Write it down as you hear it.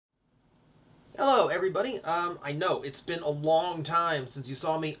Hello, everybody. I know it's been a long time since you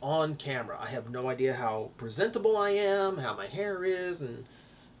saw me on camera. I have no idea how presentable I am, how my hair is, and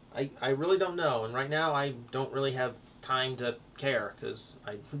I really don't know. And right now, I don't really have time to care because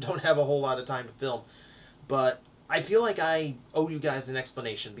I don't have a whole lot of time to film. But I feel like I owe you guys an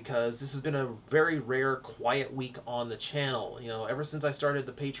explanation because this has been a very rare, quiet week on the channel. You know, ever since I started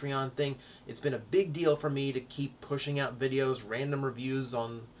the Patreon thing, it's been a big deal for me to keep pushing out videos, random reviews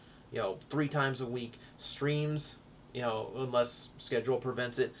on 3 times a week, streams, unless schedule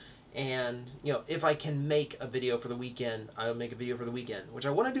prevents it. And, if I can make a video for the weekend, I'll make a video for the weekend, which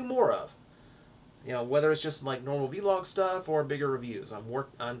I want to do more of. Whether it's just like normal vlog stuff or bigger reviews.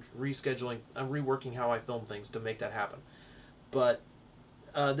 I'm rescheduling, I'm reworking how I film things to make that happen. But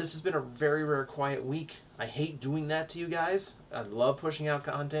this has been a very rare quiet week. I hate doing that to you guys. I love pushing out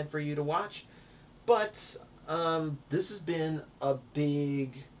content for you to watch. But this has been a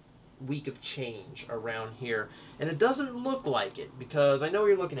big week of change around here, and it doesn't look like it because I know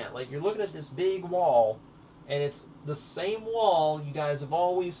you're looking at this big wall, and it's the same wall you guys have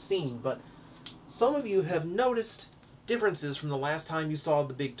always seen, but some of you have noticed differences from the last time you saw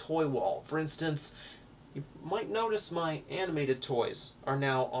the big toy wall. For instance, you might notice my animated toys are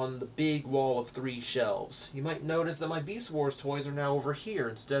now on the big wall of 3 shelves. You might notice that my Beast Wars toys are now over here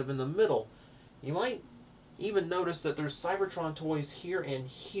instead of in the middle. You might even notice that there's Cybertron toys here and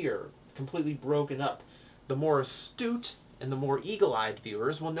here, completely broken up. The more astute and the more eagle-eyed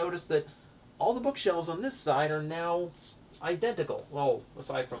viewers will notice that all the bookshelves on this side are now identical. Well,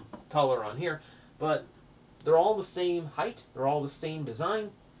 aside from color on here, but they're all the same height, they're all the same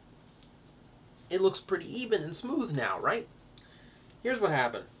design. It looks pretty even and smooth now, right? Here's what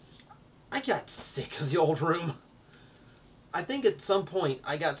happened. I got sick of the old room. I think at some point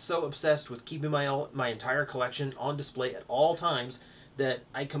I got so obsessed with keeping my entire collection on display at all times that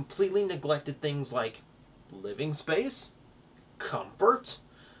I completely neglected things like living space, comfort,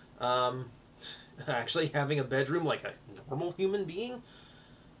 actually having a bedroom like a normal human being.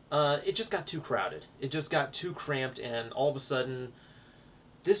 It just got too crowded. It just got too cramped, and all of a sudden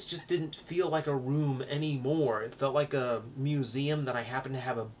this just didn't feel like a room anymore. It felt like a museum that I happened to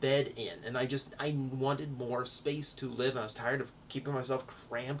have a bed in. And I wanted more space to live, and I was tired of keeping myself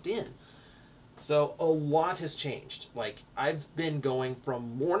cramped in. So a lot has changed. Like, I've been going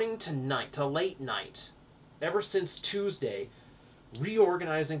from morning to night, to late night, ever since Tuesday,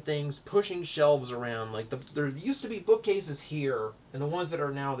 reorganizing things, pushing shelves around. Like, there used to be bookcases here, and the ones that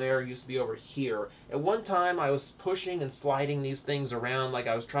are now there used to be over here. At one time, I was pushing and sliding these things around like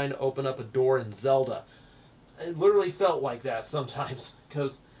I was trying to open up a door in Zelda. It literally felt like that sometimes,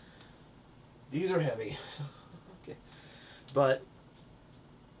 because these are heavy. Okay. But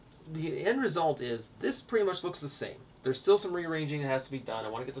the end result is, this pretty much looks the same. There's still some rearranging that has to be done. I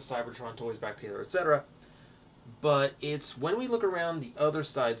want to get the Cybertron toys back together, etc. But it's when we look around the other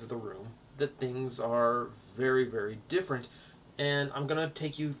sides of the room that things are very, very different. And I'm going to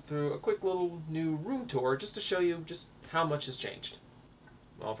take you through a quick little new room tour just to show you just how much has changed.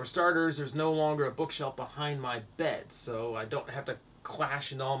 Well, for starters, there's no longer a bookshelf behind my bed, so I don't have to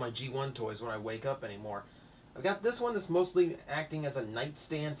clash into all my G1 toys when I wake up anymore. I've got this one that's mostly acting as a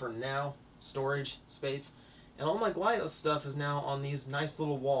nightstand for now, storage space. And all my Glyos stuff is now on these nice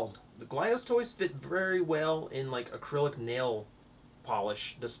little walls. The Glyos toys fit very well in like acrylic nail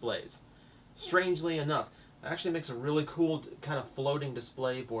polish displays. Strangely enough, it actually makes a really cool kind of floating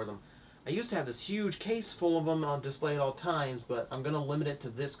display for them. I used to have this huge case full of them on display at all times, but I'm going to limit it to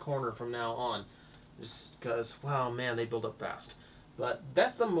this corner from now on. Just because, wow, man, they build up fast. But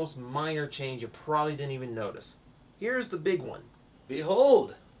that's the most minor change you probably didn't even notice. Here's the big one.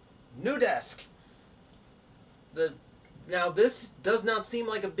 Behold! New desk! Now this does not seem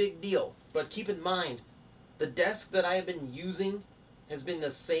like a big deal, but keep in mind, the desk that I have been using has been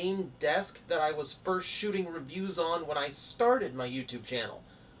the same desk that I was first shooting reviews on when I started my YouTube channel.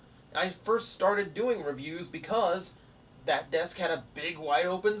 I first started doing reviews because that desk had a big wide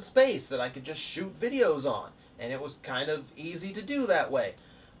open space that I could just shoot videos on, and it was kind of easy to do that way.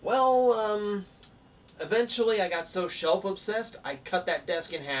 Well, eventually I got so shelf obsessed, I cut that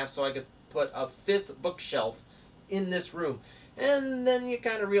desk in half so I could put a 5th bookshelf in this room. And then you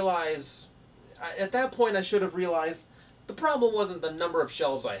kind of realize, at that point I should have realized, the problem wasn't the number of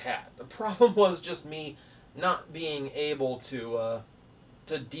shelves I had. The problem was just me not being able to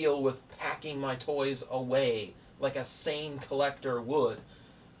deal with packing my toys away like a sane collector would.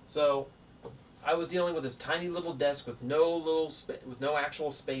 So I was dealing with this tiny little desk with no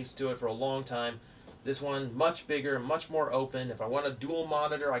actual space to it for a long time. This one much bigger, much more open. If I want a dual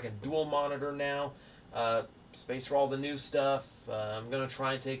monitor, I can dual monitor now. Space for all the new stuff. I'm going to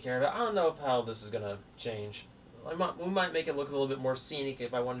try and take care of it. I don't know how this is going to change. We might make it look a little bit more scenic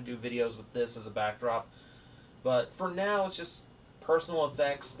if I want to do videos with this as a backdrop. But for now, it's just personal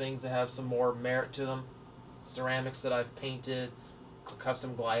effects, things that have some more merit to them. Ceramics that I've painted,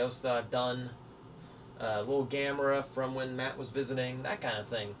 custom glyos that I've done, a little camera from when Matt was visiting, that kind of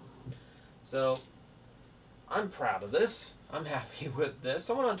thing. So, I'm proud of this. I'm happy with this.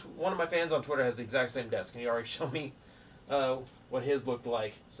 One of my fans on Twitter has the exact same desk, and he already showed me what his looked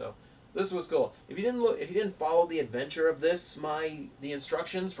like. So, this was cool. If you didn't follow the adventure of this, the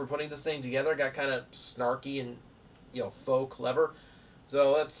instructions for putting this thing together got kind of snarky and, faux clever.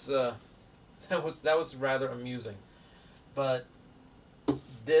 So that's that was rather amusing. But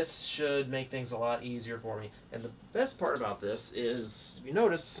this should make things a lot easier for me. And the best part about this is, if you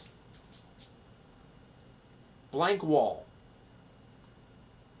notice, blank wall.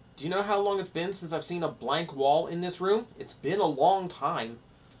 Do you know how long it's been since I've seen a blank wall in this room? It's been a long time.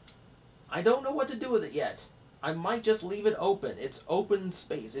 I don't know what to do with it yet. I might just leave it open. It's open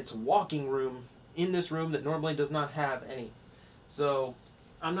space. It's walking room in this room that normally does not have any. So,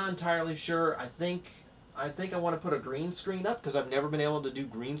 I'm not entirely sure. I think I want to put a green screen up because I've never been able to do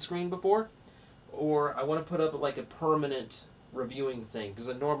green screen before. Or I want to put up like a permanent reviewing thing because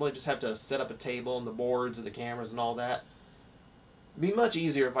I normally just have to set up a table and the boards and the cameras and all that. It'd be much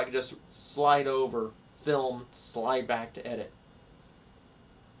easier if I could just slide over, film, slide back to edit.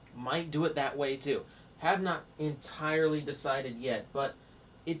 Might do it that way too. Have not entirely decided yet, but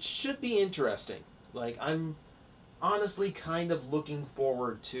it should be interesting. Like, I'm honestly kind of looking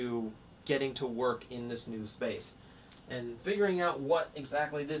forward to getting to work in this new space and figuring out what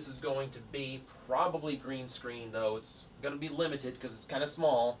exactly this is going to be. Probably green screen, though. It's going to be limited because it's kind of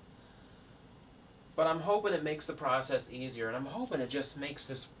small. But I'm hoping it makes the process easier, and I'm hoping it just makes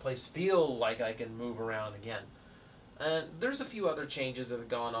this place feel like I can move around again. And there's a few other changes that have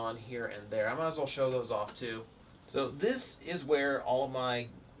gone on here and there. I might as well show those off too. So this is where all of my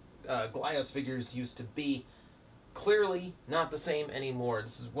Glyos figures used to be. Clearly not the same anymore.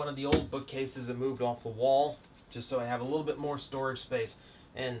 This is one of the old bookcases that moved off the wall, just so I have a little bit more storage space.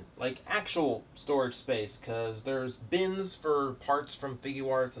 And like actual storage space, because there's bins for parts from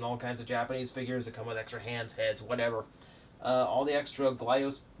Figuarts and all kinds of Japanese figures that come with extra hands, heads, whatever. All the extra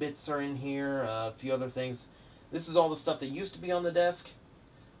Glyos bits are in here, a few other things. This is all the stuff that used to be on the desk.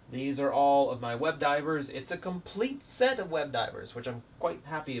 These are all of my web divers. It's a complete set of web divers, which I'm quite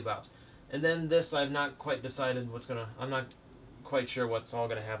happy about. And then this, I've not quite decided I'm not quite sure what's all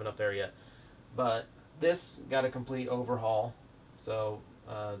gonna happen up there yet. But this got a complete overhaul. So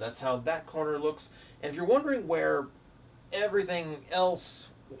that's how that corner looks. And if you're wondering where everything else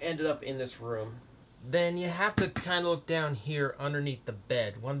ended up in this room, then you have to kind of look down here underneath the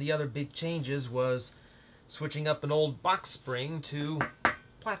bed. One of the other big changes was switching up an old box spring to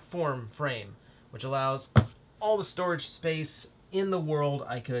platform frame, which allows all the storage space in the world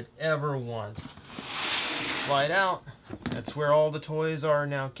I could ever want. Slide out. That's where all the toys are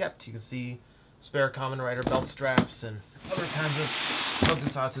now kept. You can see spare Kamen Rider belt straps and other kinds of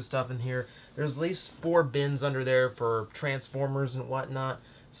tokusatsu stuff in here. There's at least 4 bins under there for Transformers and whatnot.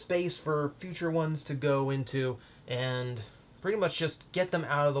 Space for future ones to go into, and pretty much just get them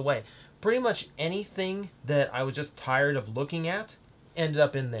out of the way. Pretty much anything that I was just tired of looking at ended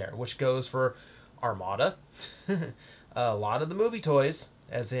up in there, which goes for Armada, a lot of the movie toys,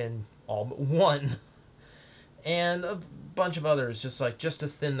 as in all but one, and a bunch of others, just to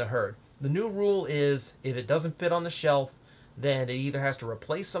thin the herd. The new rule is if it doesn't fit on the shelf, then it either has to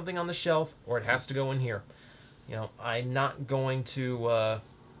replace something on the shelf or it has to go in here. I'm not going to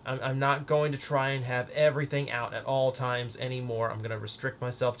I'm not going to try and have everything out at all times anymore. I'm going to restrict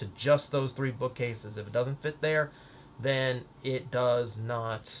myself to just those 3 bookcases. If it doesn't fit there, then it does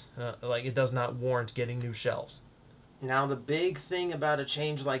not it does not warrant getting new shelves. Now, the big thing about a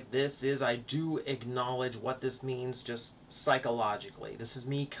change like this is I do acknowledge what this means just psychologically. This is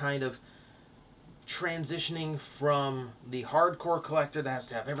me kind of transitioning from the hardcore collector that has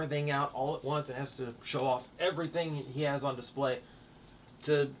to have everything out all at once and has to show off everything he has on display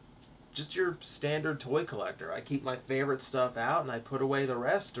to just your standard toy collector. I keep my favorite stuff out and I put away the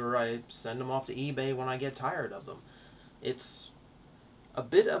rest, or I send them off to eBay when I get tired of them. It's a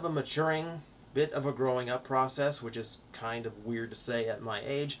bit of a maturing, bit of a growing up process, which is kind of weird to say at my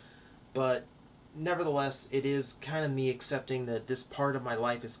age, but nevertheless, it is kind of me accepting that this part of my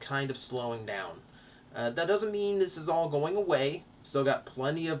life is kind of slowing down. That doesn't mean this is all going away. Still got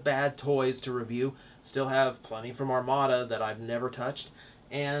plenty of bad toys to review. Still have plenty from Armada that I've never touched.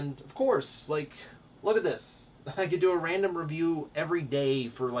 And, of course, look at this. I could do a random review every day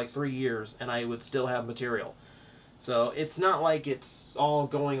for 3 years, and I would still have material. So it's not like it's all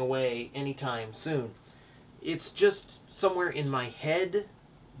going away anytime soon. It's just somewhere in my head,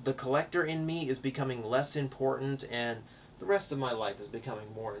 the collector in me is becoming less important, and the rest of my life is becoming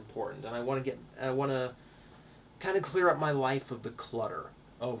more important. And I want to kind of clear up my life of the clutter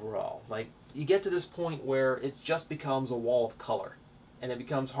overall. Like, you get to this point where it just becomes a wall of color, and it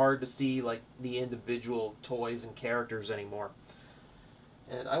becomes hard to see like the individual toys and characters anymore.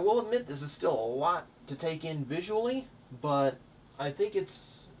 And I will admit this is still a lot to take in visually, but I think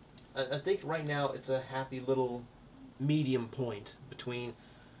I think right now it's a happy little medium point between,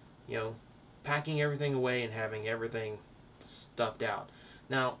 you know, packing everything away and having everything stuffed out.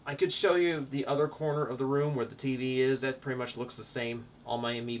 Now, I could show you the other corner of the room where the TV is. That pretty much looks the same. All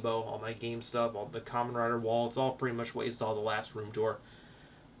my amiibo, all my game stuff, all the Kamen Rider wall, it's all pretty much what you saw the last room tour.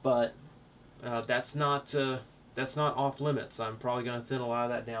 But that's not off limits. I'm probably going to thin a lot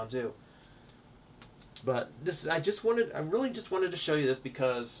of that down too. But this, I really just wanted to show you this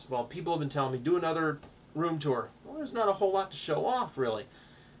because, well, people have been telling me do another room tour. Well, there's not a whole lot to show off really,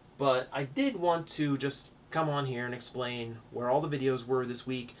 but I did want to just come on here and explain where all the videos were this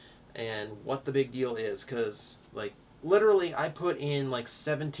week and what the big deal is. Because, like, literally, I put in like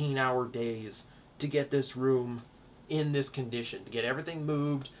 17-hour days to get this room in this condition, to get everything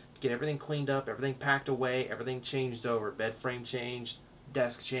moved, to get everything cleaned up, everything packed away, everything changed over, bed frame changed,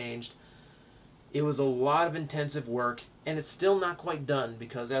 desk changed. It was a lot of intensive work, and it's still not quite done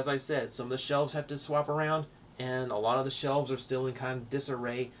because, as I said, some of the shelves have to swap around, and a lot of the shelves are still in kind of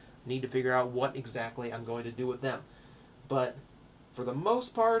disarray. Need to figure out what exactly I'm going to do with them. But for the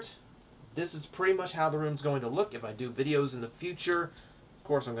most part, this is pretty much how the room's going to look. If I do videos in the future, of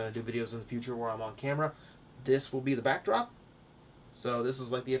course I'm going to do videos in the future where I'm on camera, this will be the backdrop. So this is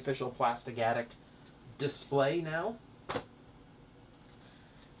like the official Plastic Addict display now.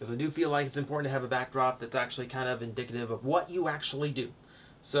 Because I do feel like it's important to have a backdrop that's actually kind of indicative of what you actually do.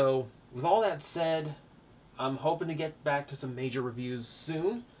 So, with all that said, I'm hoping to get back to some major reviews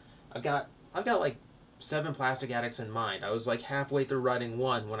soon. I've got like 7 Plastic Addicts in mind. I was like halfway through writing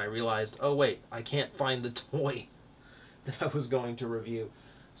one when I realized, oh wait, I can't find the toy that I was going to review.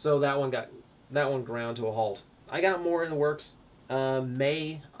 So that one ground to a halt. I got more in the works.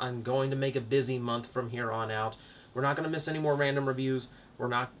 May, I'm going to make a busy month from here on out. We're not going to miss any more random reviews. We're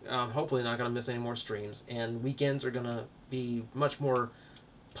not, hopefully not going to miss any more streams. And weekends are going to be much more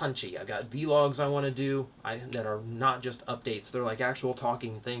punchy. I got vlogs I want to do that are not just updates. They're like actual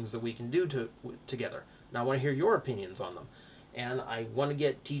talking things that we can do together. And I want to hear your opinions on them. And I want to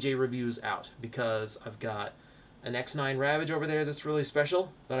get TJ reviews out because I've got an X9 Ravage over there that's really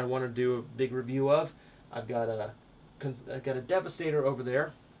special that I want to do a big review of. I've got a Devastator over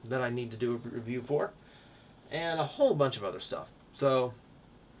there that I need to do a review for. And a whole bunch of other stuff. So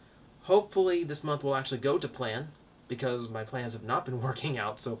hopefully this month will actually go to plan, because my plans have not been working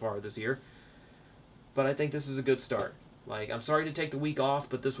out so far this year. But I think this is a good start. Like, I'm sorry to take the week off,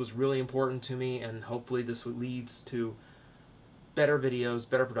 but this was really important to me, and hopefully this leads to better videos,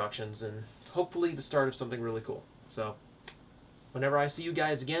 better productions, and hopefully the start of something really cool. So, whenever I see you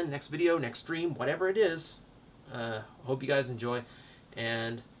guys again, next video, next stream, whatever it is, hope you guys enjoy,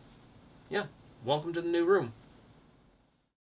 and yeah, welcome to the new room.